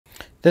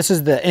This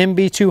is the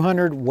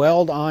MB200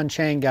 Weld-On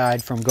Chain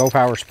Guide from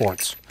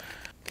GoPowerSports.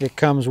 It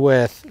comes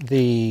with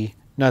the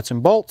nuts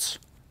and bolts,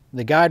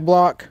 the guide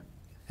block,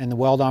 and the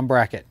weld-on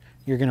bracket.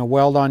 You're going to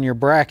weld on your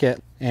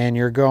bracket and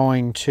you're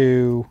going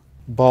to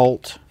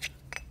bolt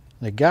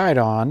the guide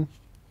on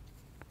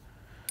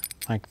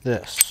like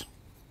this.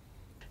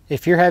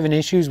 If you're having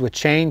issues with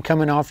chain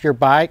coming off your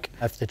bike,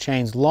 if the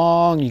chain's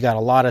long, you got a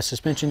lot of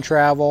suspension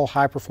travel,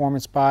 high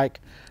performance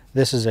bike,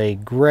 this is a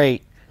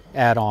great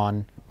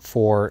add-on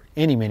for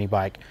any mini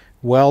bike.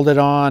 Weld it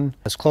on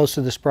as close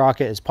to the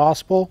sprocket as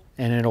possible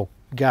and it'll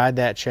guide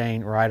that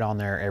chain right on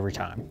there every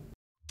time.